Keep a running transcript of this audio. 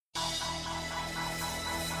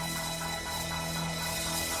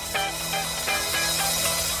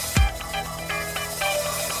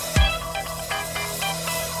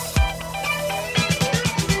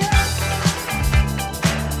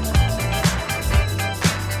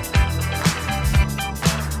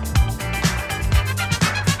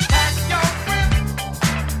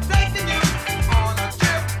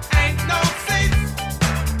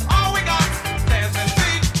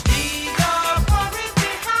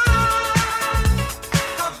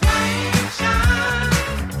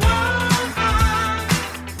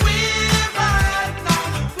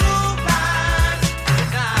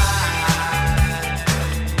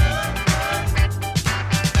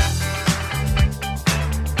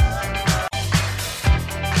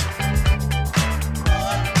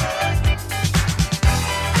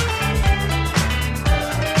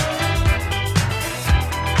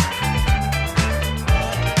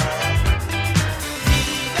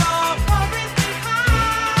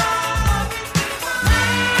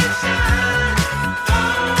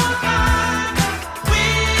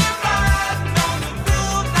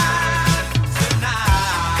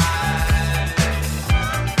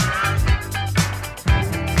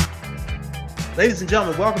Ladies and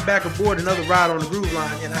gentlemen, welcome back aboard another ride on the Groove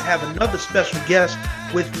Line, and I have another special guest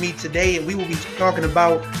with me today, and we will be talking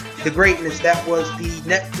about the greatness that was the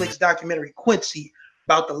Netflix documentary Quincy,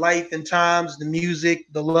 about the life and times, the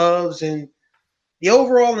music, the loves, and the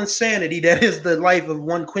overall insanity that is the life of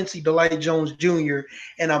one Quincy Delight Jones Jr.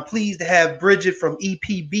 And I'm pleased to have Bridgette from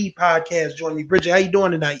EPB podcast join me. Bridgette, how you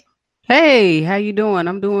doing tonight? Hey, how you doing?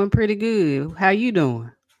 I'm doing pretty good. How you doing?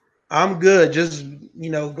 I'm good. Just,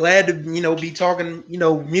 glad to, be talking,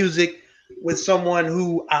 music with someone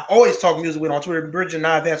who I always talk music with on Twitter. Bridget and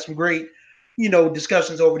I have had some great,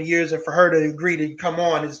 discussions over the years. And for her to agree to come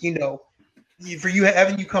on is, for you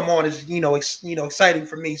having you come on is, exciting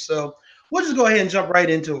for me. So we'll just go ahead and jump right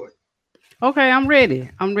into it. Okay, I'm ready.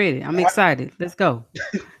 I'm excited. Let's go.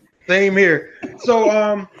 Same here.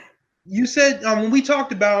 So, you said when we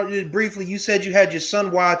talked about it briefly, you said you had your son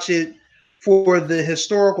watch it for the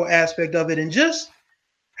historical aspect of it, and just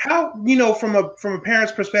how from a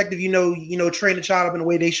parent's perspective, train a child up in the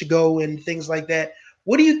way they should go and things like that.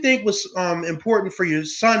 What do you think was important for your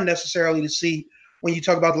son necessarily to see when you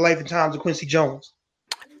talk about the life and times of Quincy Jones?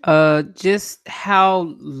 Just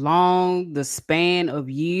how long the span of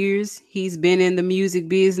years he's been in the music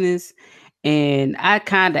business. And I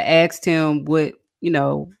kind of asked him what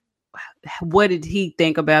did he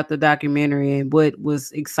think about the documentary and what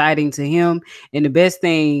was exciting to him. And the best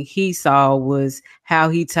thing he saw was how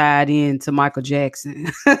he tied into Michael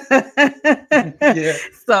Jackson. Yeah.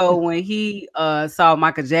 So when he saw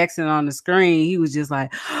Michael Jackson on the screen, he was just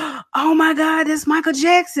like, oh my God, that's Michael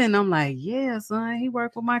Jackson. I'm like, yeah, son, he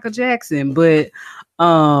worked with Michael Jackson. But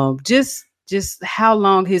just how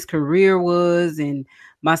long his career was. And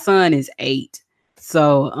my son is 8.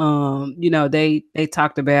 So, they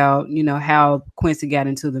talked about, how Quincy got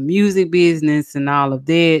into the music business and all of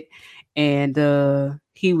that. And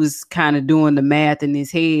he was kind of doing the math in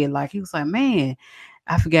his head. Like, he was like, man,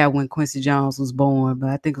 I forgot when Quincy Jones was born, but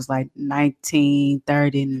I think it was like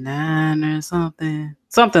 1939 or something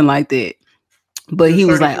like that. But he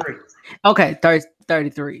was like, okay,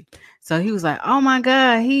 33. So he was like, oh my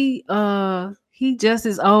God, he just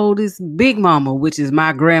as old as Big Mama, which is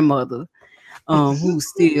my grandmother. Who's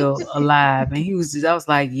still alive. And I was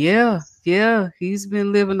like, yeah, he's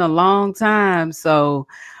been living a long time. So,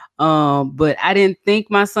 but I didn't think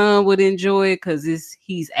my son would enjoy it because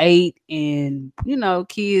he's 8, and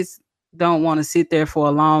kids don't want to sit there for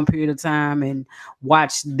a long period of time and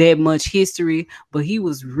watch that much history. But he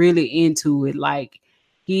was really into it. Like,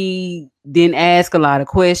 he didn't ask a lot of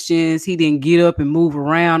questions. He didn't get up and move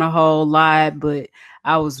around a whole lot, but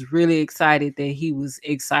I was really excited that he was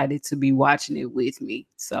excited to be watching it with me.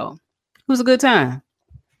 So it was a good time.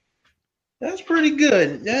 That's pretty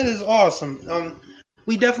good. That is awesome.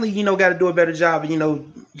 We definitely, got to do a better job of,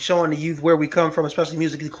 showing the youth where we come from, especially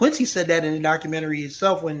musically. Quincy said that in the documentary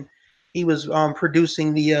itself when he was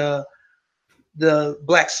producing the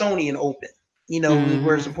Blacksonian Open.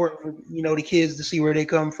 Where it's important for the kids to see where they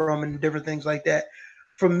come from and different things like that.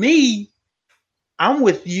 For me, I'm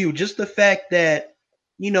with you. Just the fact that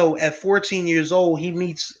at 14 years old, he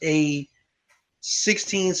meets a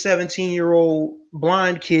 16, 17-year-old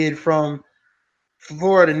blind kid from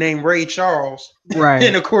Florida named Ray Charles. Right.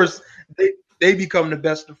 And of course, they become the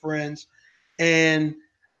best of friends. And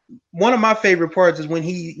one of my favorite parts is when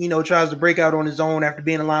he, tries to break out on his own after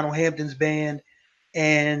being in Lionel Hampton's band.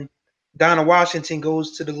 And Donna Washington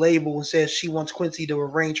goes to the label and says she wants Quincy to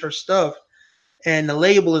arrange her stuff. And the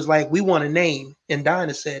label is like, we want a name. And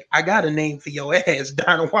Dinah said, I got a name for your ass,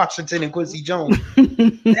 Dinah Washington and Quincy Jones.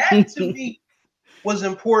 That to me was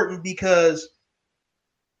important because,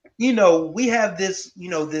 we have this,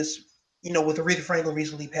 with Aretha Franklin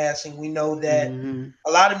recently passing, we know that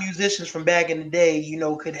a lot of musicians from back in the day,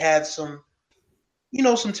 could have some,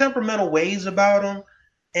 some temperamental ways about them.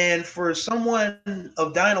 And for someone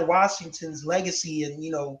of Dinah Washington's legacy and,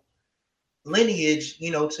 lineage,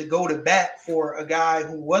 to go to bat for a guy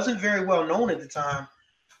who wasn't very well known at the time,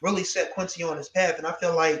 really set Quincy on his path. And I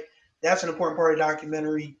feel like that's an important part of the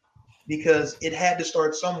documentary because it had to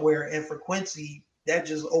start somewhere. And for Quincy, that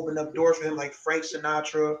just opened up doors for him, like Frank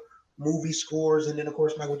Sinatra, movie scores, and then of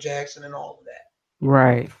course Michael Jackson and all of that.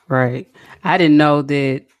 Right. I didn't know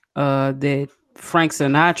that Frank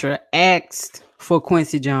Sinatra asked for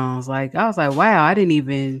Quincy Jones. Like, I was like, wow,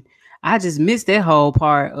 I just missed that whole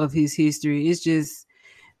part of his history. It's just,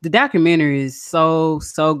 the documentary is so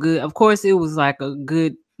good. Of course, it was like a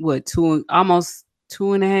good, almost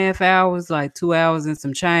 2.5 hours, like 2 hours and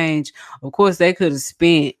some change. Of course, it could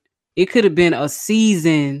have been a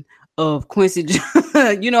season of Quincy,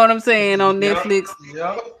 you know what I'm saying, on Netflix.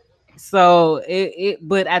 Yep. So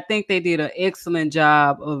but I think they did an excellent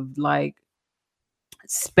job of like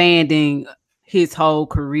spanning his whole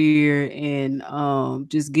career and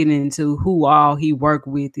just getting into who all he worked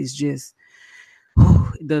with is just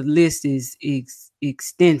the list is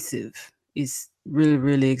extensive. It's really,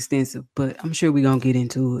 really extensive, but I'm sure we're gonna get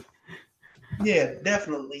into it. Yeah,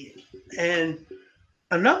 definitely. And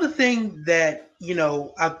another thing that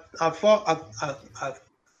I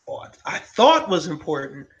thought was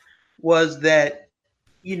important was that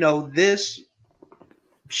this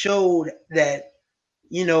showed that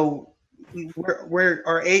where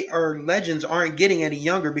our legends aren't getting any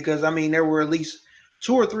younger, because I mean there were at least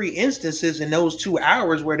 2 or 3 instances in those 2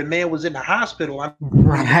 hours where the man was in the hospital. I mean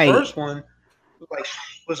the first Right. one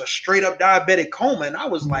was a straight up diabetic coma, and I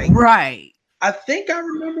was like, Right. I think I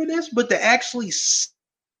remember this, but to actually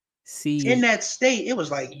See in it. that state, it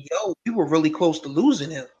was like, yo, we were really close to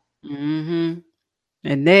losing him. Mm-hmm.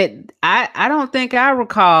 And that I don't think I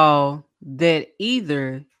recall that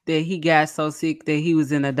either, that he got so sick that he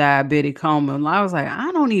was in a diabetic coma. And I was like,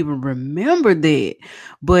 I don't even remember that.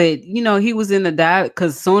 But he was in the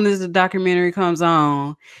because as soon as the documentary comes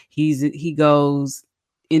on, he goes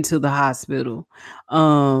into the hospital.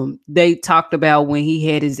 They talked about when he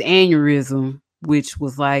had his aneurysm, which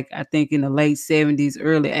was like I think in the late 70s,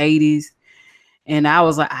 early 80s. And I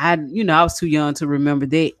was like, I was too young to remember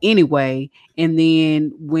that anyway. And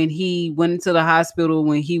then when he went into the hospital,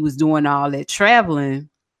 when he was doing all that traveling,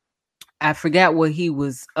 I forgot what he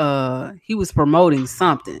was promoting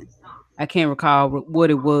something. I can't recall what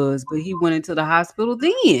it was, but he went into the hospital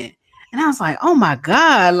then. And I was like, oh my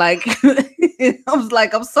God. Like, I was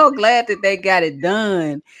like, I'm so glad that they got it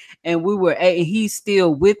done. And he's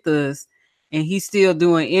still with us and he's still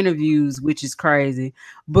doing interviews, which is crazy.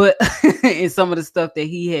 But and some of the stuff that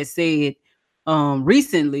he had said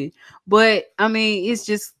recently. But I mean, it's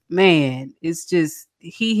just, man, it's just,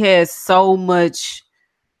 he has so much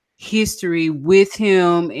history with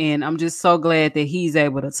him, and I'm just so glad that he's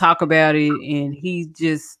able to talk about it. And he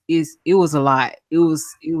just it was a lot. It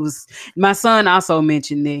was my son also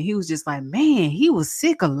mentioned that he was just like, man, he was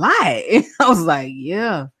sick a lot. And I was like,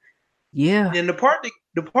 yeah. And the part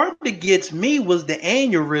that gets me was the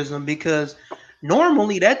aneurysm, because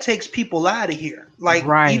normally that takes people out of here. Like,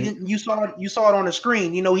 Right. even you saw it on the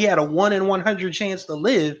screen. He had a 1 in 100 chance to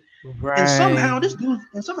live, and Right. somehow this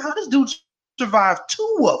dude survived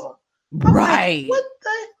 2 of them. I'm like, Right.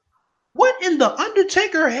 what in the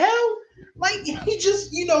Undertaker hell? Like, he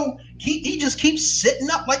just he just keeps sitting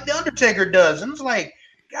up like the Undertaker does, and it's like,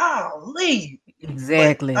 golly. But I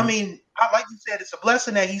Exactly. mean, like you said, it's a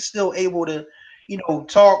blessing that he's still able to,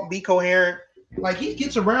 talk, be coherent. Like, he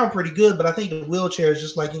gets around pretty good, but I think the wheelchair is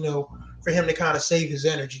just like, for him to kind of save his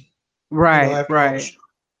energy, Right. after all the,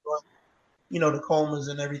 Right. the comas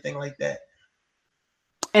and everything like that.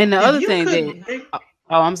 And the If other you thing could, that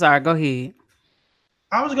I'm sorry, go ahead.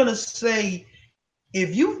 I was gonna say,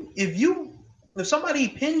 if somebody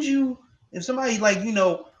pins you, if somebody, like, I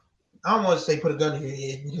don't want to say put a gun in your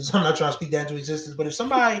head, because I'm not trying to speak that into existence, but if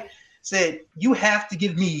somebody said, you have to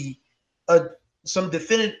give me a some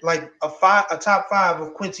definite, like a top 5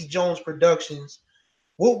 of Quincy Jones productions,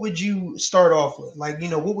 what would you start off with? Like,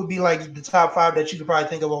 what would be like the top 5 that you could probably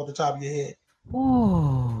think of off the top of your head?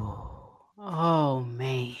 Ooh. Oh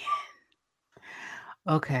man.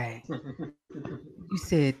 Okay. You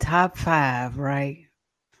said top 5, right?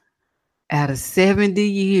 Out of 70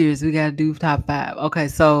 years, we got to do top 5. Okay,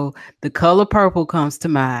 so The Color Purple comes to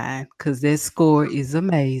mind because that score is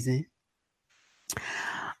amazing.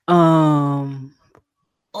 Um,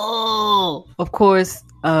 of course,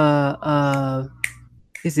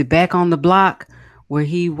 is it Back on the Block where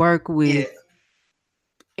he worked Yeah. with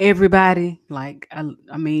everybody? Like,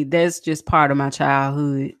 I mean, that's just part of my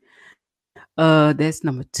childhood. That's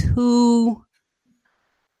number 2.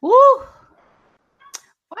 Woo!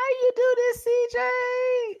 Why you do this, CJ?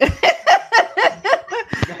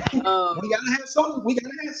 We gotta have something. We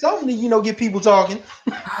gotta have something to, get people talking.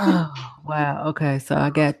 Oh, wow. Okay, so I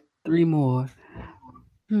got 3 more.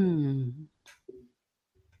 Hmm.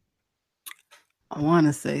 I want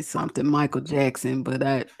to say something Michael Jackson, but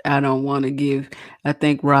I don't want to give. I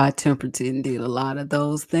think Rod Temperton did a lot of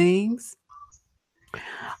those things.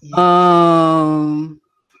 Yeah. Um,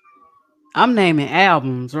 I'm naming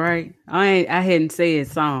albums, right? I hadn't said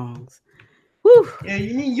songs. Whew. Yeah,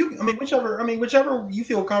 whichever you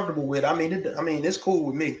feel comfortable with. It's cool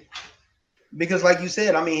with me, because, like you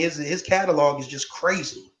said, his catalog is just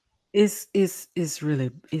crazy. It's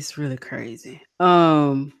really crazy.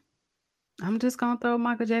 I'm just gonna throw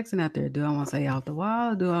Michael Jackson out there. Do I want to say Off the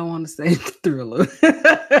Wall? Or do I want to say Thriller?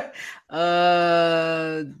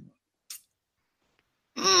 uh,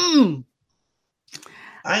 mm,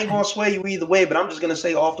 I ain't gonna sway you either way, but I'm just gonna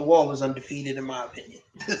say Off the Wall is undefeated in my opinion.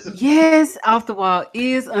 Yes, Off the Wall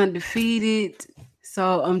is undefeated.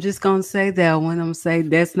 So I'm just gonna say that one. I'm gonna say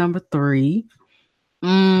that's number 3.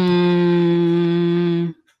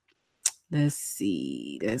 Mm, let's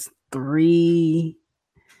see. That's 3.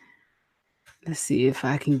 Let's see if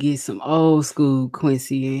I can get some old school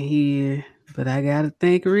Quincy in here. But I gotta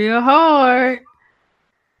think real hard.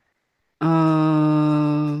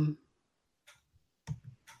 Um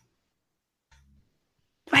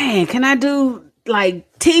Man, can I do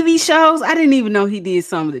like TV shows? I didn't even know he did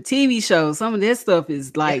some of the TV shows. Some of this stuff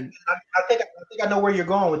is Yeah, like, I think I know where you're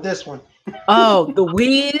going with this one. oh, The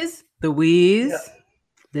Yeah. Wiz.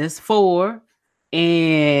 That's 4.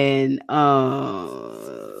 And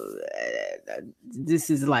this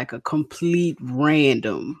is like a complete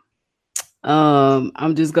random.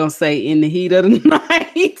 I'm just gonna say In the Heat of the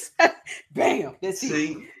Night. Bam, that's it.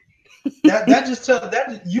 See, that just tell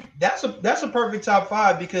that you that's a perfect top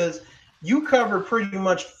five because you cover pretty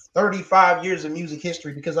much 35 years of music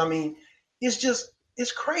history. Because I mean,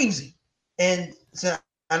 it's crazy, and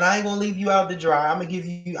and I ain't gonna leave you out to dry. I'm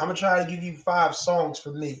gonna try to give you 5 songs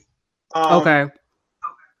for me. Um, Okay.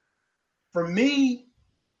 for me,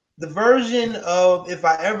 the version of If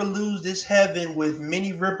I Ever Lose This Heaven with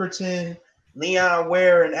Minnie Riperton, Leon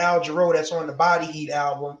Ware, and Al Jarreau that's on the Body Heat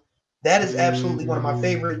album, that is absolutely one of my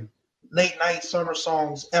favorite Mm, late night summer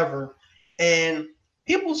songs ever. And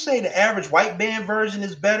people say the average white band version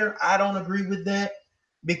is better. I don't agree with that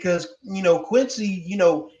because, Quincy,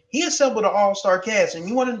 he assembled an all-star cast, and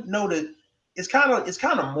you want to know that it's kind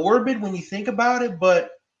of morbid when you think about it,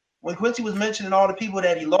 but when Quincy was mentioning all the people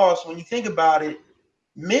that he lost, when you think about it,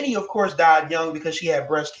 Minnie, of course, died young because she had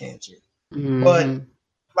breast cancer. But mm-hmm.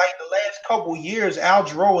 like the last couple years, Al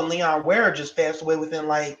Jarreau and Leon Ware just passed away within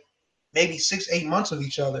like maybe 6, 8 months of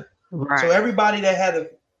each other. So Right. everybody had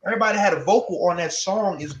a vocal on that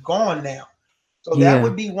song is gone now. So that Yeah.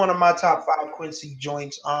 would be one of my top 5 Quincy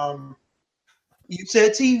joints. You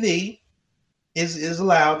said TV is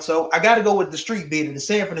allowed, so I got to go with the Street Beater, the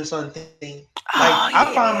Sanford and Son theme. Like Oh yeah.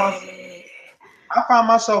 I find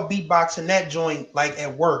myself beatboxing that joint like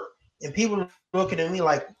at work, and people looking at me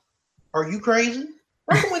like, "Are you crazy?"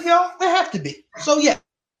 Working with y'all, I have to be. So yeah,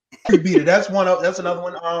 Street Beater. That's another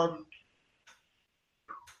one.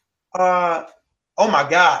 Uh, oh my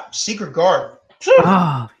God, Secret Garden.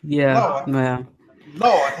 Oh yeah. Lord, Well.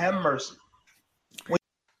 Lord, have mercy.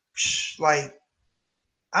 Like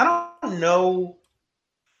I don't know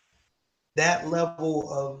that level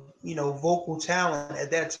of vocal talent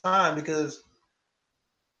at that time because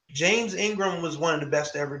James Ingram was one of the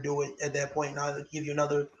best to ever do it at that point. And I'll give you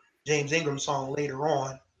another James Ingram song later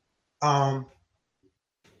on. Um,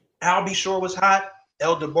 Al B. Shore was hot.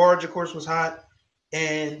 El DeBarge, of course, was hot,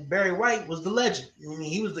 and Barry White was the legend. I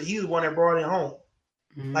mean, he was the one that brought it home.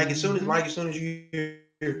 Mm-hmm. As soon as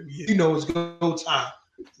you know it's go time.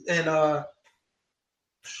 And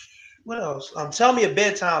what else? Tell me a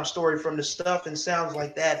bedtime story from the Stuff and Sounds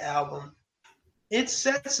Like That album. It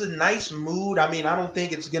sets a nice mood. I mean, I don't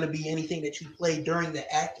think it's going to be anything that you play during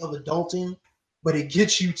the act of adulting, but it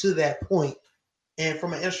gets you to that point. And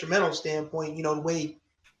from an instrumental standpoint, the way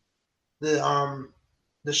the um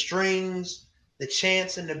the strings, the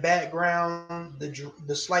chants in the background,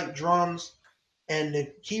 the slight drums, and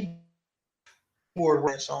the keyboard work that song. So I'm a big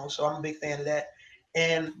fan of that. And last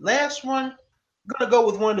one, I'm gonna go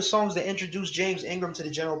with one of the songs that introduced James Ingram to the general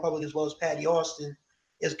public as well as Patty Austin.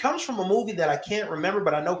 It comes from a movie that I can't remember,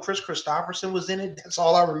 but I know Chris Christopherson was in it. That's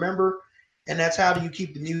all I remember, and that's How Do You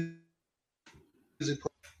Keep the Music. Quincy,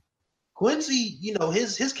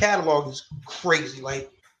 his catalog is crazy.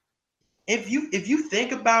 Like if you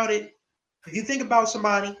think about it, if you think about somebody, he's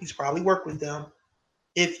probably worked with them.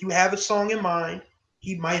 If you have a song in mind,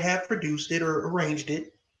 he might have produced it or arranged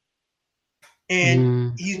it, and Mm-hmm.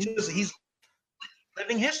 he's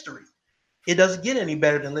living history. It doesn't get any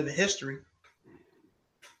better than living history.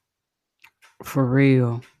 For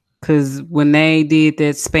real. Cause when they did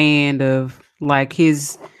that span of like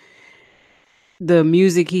the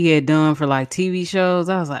music he had done for like TV shows,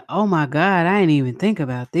 I was like, oh my God, I didn't even think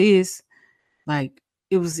about this. Like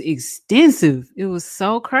it was extensive. It was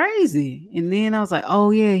so crazy. And then I was like,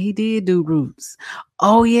 oh yeah, he did do Roots.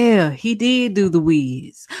 Oh yeah, he did do the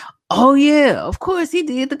Wiz. Oh yeah, of course he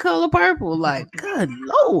did the Color Purple. Like, good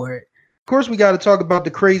Lord. Of course, we got to talk about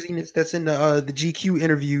the craziness that's in the GQ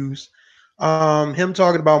interviews. Him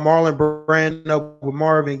talking about Marlon Brando with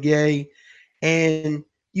Marvin Gaye, and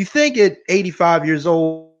you think at 85 years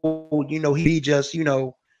old, he'd be just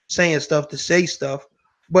saying stuff to say stuff.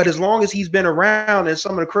 But as long as he's been around and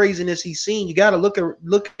some of the craziness he's seen, you got to look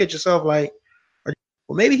at yourself like,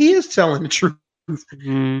 well, maybe he is telling the truth.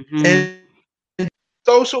 Mm-hmm. And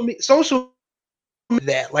social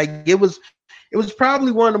that like it was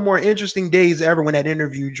probably one of the more interesting days ever when that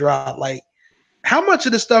interview dropped. Like, how much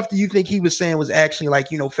of the stuff do you think he was saying was actually like,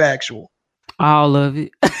 factual? All of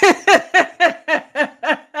it.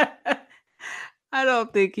 I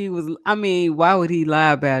don't think he was. I mean, why would he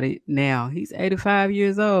lie about it now? He's 85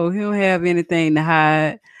 years old. He don't have anything to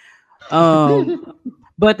hide. Um,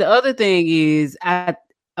 but the other thing is, I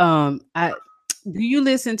do you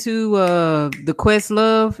listen to the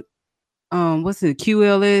Questlove? What's it?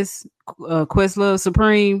 QLS, Questlove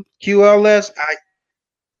Supreme. QLS,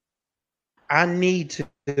 I need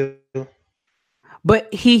to.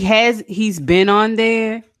 But he's been on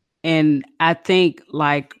there, and I think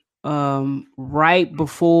like right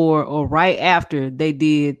before or right after they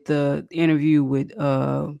did the interview with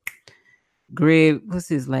Greg, what's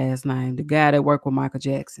his last name? The guy that worked with Michael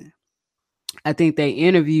Jackson. I think they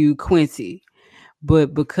interviewed Quincy,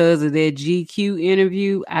 but because of that GQ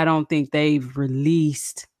interview, I don't think they've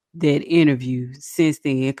released that interview since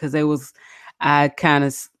then. Because I kind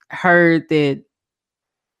of heard that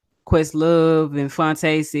Questlove and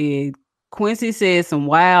Fonte said Quincy said some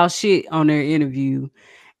wild shit on their interview,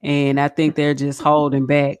 and I think they're just holding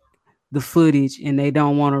back the footage and they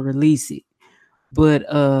don't want to release it. But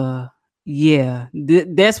yeah,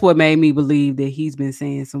 that's what made me believe that he's been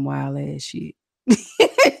saying some wild ass shit.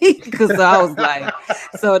 Because I was like,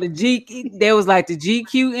 so there was like the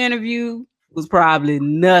GQ interview was probably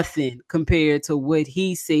nothing compared to what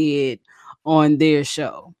he said on their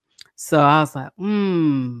show. So I was like,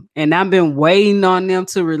 and I've been waiting on them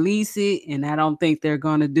to release it, and I don't think they're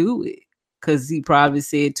gonna do it because he probably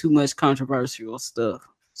said too much controversial stuff.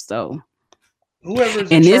 So Whoever's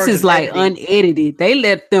in and this charge is of like editing, unedited. They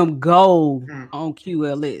let them go on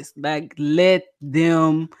QLS. Like let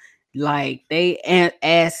them, like they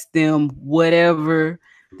ask them whatever.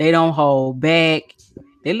 They don't hold back.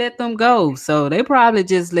 They let them go. So they probably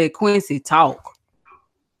just let Quincy talk.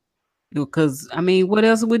 Because I mean, what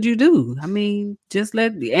else would you do? I mean, just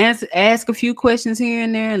ask a few questions here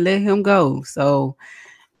and there and let him go. So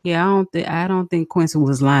yeah, I don't think Quincy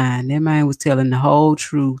was lying. That man was telling the whole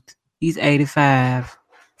truth. He's 85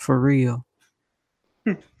 for real.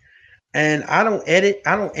 and I don't edit.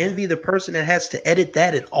 I don't envy the person that has to edit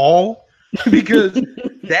that at all, because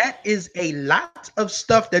that is a lot of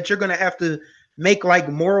stuff that you're gonna have to make like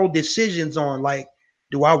moral decisions on. Like,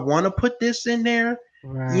 do I want to put this in there? Is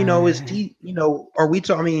Right. he? Are we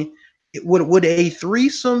talking? I mean, would a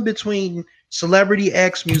threesome between celebrity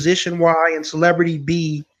X, musician Y, and celebrity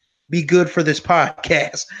B be good for this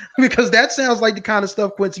podcast? Because that sounds like the kind of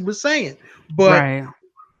stuff Quincy was saying. But Right.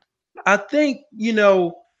 I think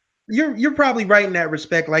you're probably right in that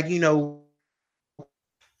respect. Like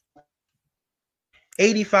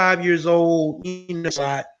 85 years old, a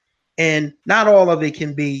lot, and not all of it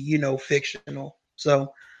can be fictional.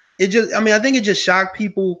 So I think it just shocked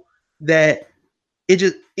people that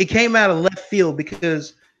it came out of left field,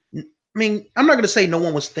 because I mean, I'm not going to say no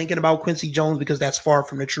one was thinking about Quincy Jones, because that's far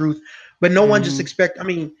from the truth, but no one just I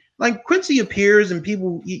mean, like Quincy appears and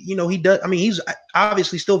people, he does. I mean, he's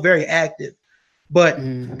obviously still very active, but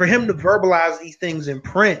for him to verbalize these things in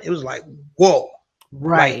print, it was like, whoa,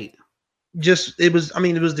 Right. like it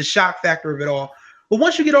was the shock factor of it all. But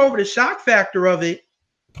once you get over the shock factor of it,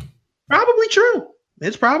 probably true.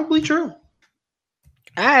 It's probably true.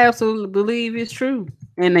 I absolutely believe it's true.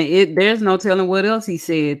 And there's no telling what else he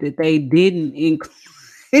said that they didn't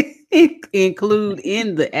include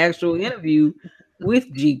in the actual interview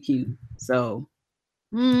with GQ. So,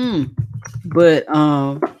 but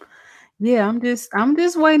yeah, I'm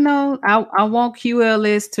just waiting on. I want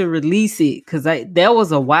QLS to release it because that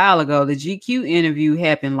was a while ago. The GQ interview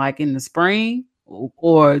happened like in the spring,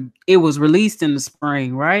 or it was released in the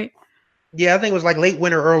spring, right? Yeah, I think it was like late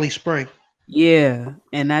winter, early spring. Yeah,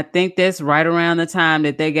 and I think that's right around the time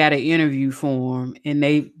that they got an interview for him, and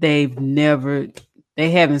they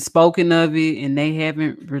haven't spoken of it, and they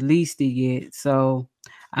haven't released it yet. So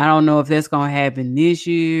I don't know if that's gonna happen this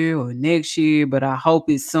year or next year, but I hope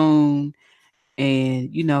it's soon.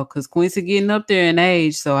 And because Quincy getting up there in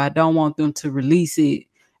age, so I don't want them to release it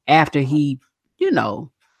after he, I'm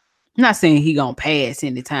not saying he gonna pass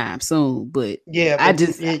anytime soon, but yeah,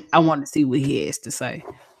 I want to see what he has to say.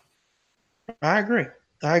 I agree.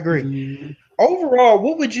 Mm-hmm. Overall,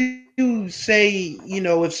 what would you say,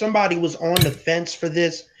 if somebody was on the fence for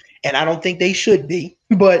this, and I don't think they should be,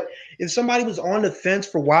 but if somebody was on the fence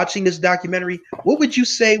for watching this documentary, what would you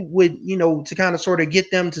say would, to kind of sort of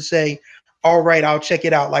get them to say, all right, I'll check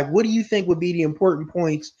it out? Like, what do you think would be the important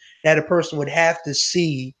points that a person would have to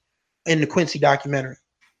see in the Quincy documentary?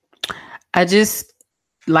 I just,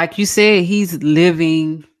 like you said, he's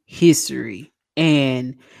living history,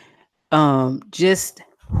 and just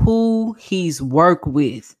who he's worked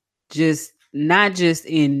with, just not just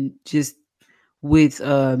in just with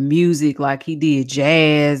music, like he did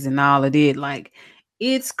jazz and all of that. Like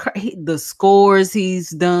the scores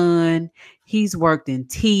he's done. He's worked in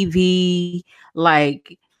TV.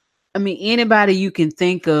 Like, I mean, anybody you can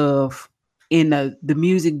think of in the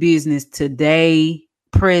music business today,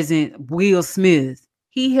 present, Will Smith.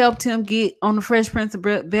 He helped him get on the Fresh Prince of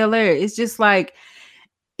Bel-Air. It's just like,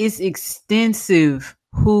 it's extensive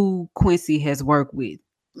who Quincy has worked with.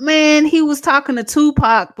 Man, he was talking to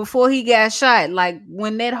Tupac before he got shot. Like,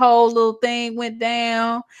 when that whole little thing went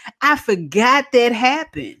down, I forgot that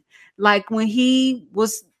happened. Like, when he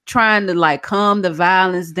was trying to like calm the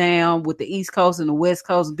violence down with the East Coast and the West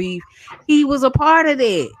Coast beef, he was a part of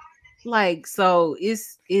that. Like, so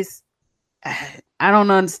it's I don't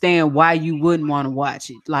understand why you wouldn't want to watch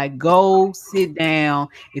it. Like, go sit down.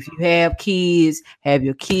 If you have kids, have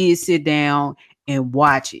your kids sit down and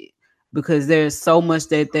watch it, because there's so much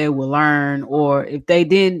that they will learn. Or if they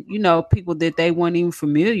didn't, people that they weren't even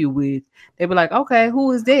familiar with, they'd be like, okay,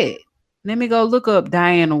 who is that? Let me go look up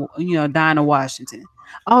Dinah Washington.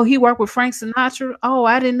 Oh, he worked with Frank Sinatra. Oh,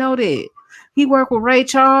 I didn't know that. He worked with Ray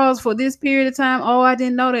Charles for this period of time. Oh, I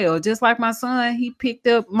didn't know that. Or just like my son, he picked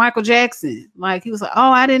up Michael Jackson. Like, he was like,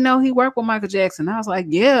 oh, I didn't know he worked with Michael Jackson. I was like,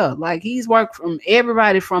 yeah, like he's worked from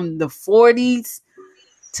everybody from the 40s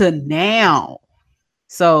to now.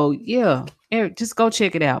 So yeah, Eric, just go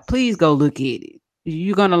check it out. Please go look at it.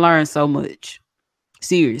 You're gonna learn so much.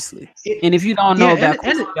 Seriously. And if you don't know about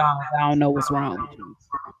Quincy Jones, I don't know what's wrong with you.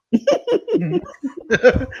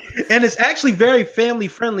 And it's actually very family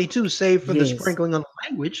friendly too, save for the sprinkling of the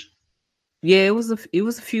language. Yeah, it was a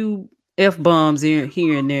few F-bombs here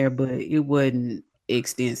and there, but it wasn't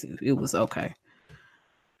extensive. It was okay.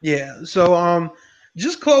 Yeah. So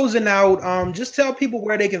just closing out, just tell people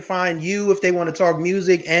where they can find you if they want to talk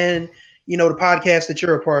music and the podcast that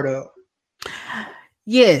you're a part of.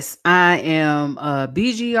 Yes, I am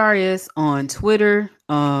BGRS on Twitter.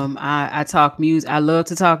 I talk music. I love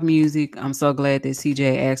to talk music. I'm so glad that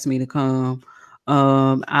CJ asked me to come.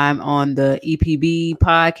 I'm on the EPB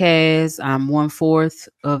podcast. I'm 1/4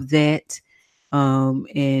 of that.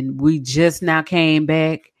 And we just now came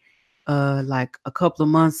back like a couple of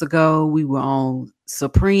months ago. We were on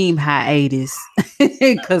supreme hiatus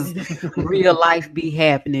because real life be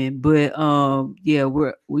happening. But yeah,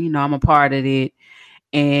 I'm a part of it.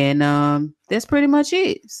 And that's pretty much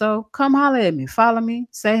it. So come holler at me, follow me,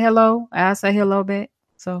 say hello. I'll say hello back.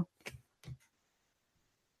 So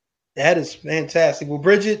that is fantastic. Well,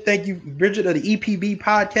 Bridgette, thank you. Bridgette of the EPB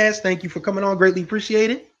podcast, thank you for coming on. Greatly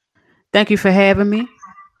appreciate it. Thank you for having me.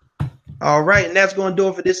 All right, and that's going to do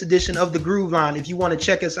it for this edition of the Groove Line. If you want to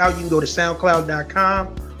check us out, you can go to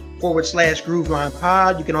soundcloud.com/Groove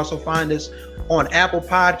Pod. You can also find us on Apple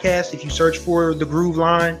Podcasts if you search for the Groove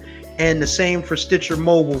Line. And the same for Stitcher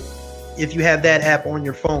Mobile, if you have that app on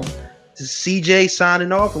your phone. This is CJ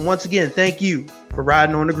signing off. And once again, thank you for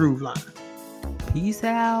riding on the Groove Line. Peace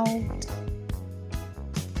out.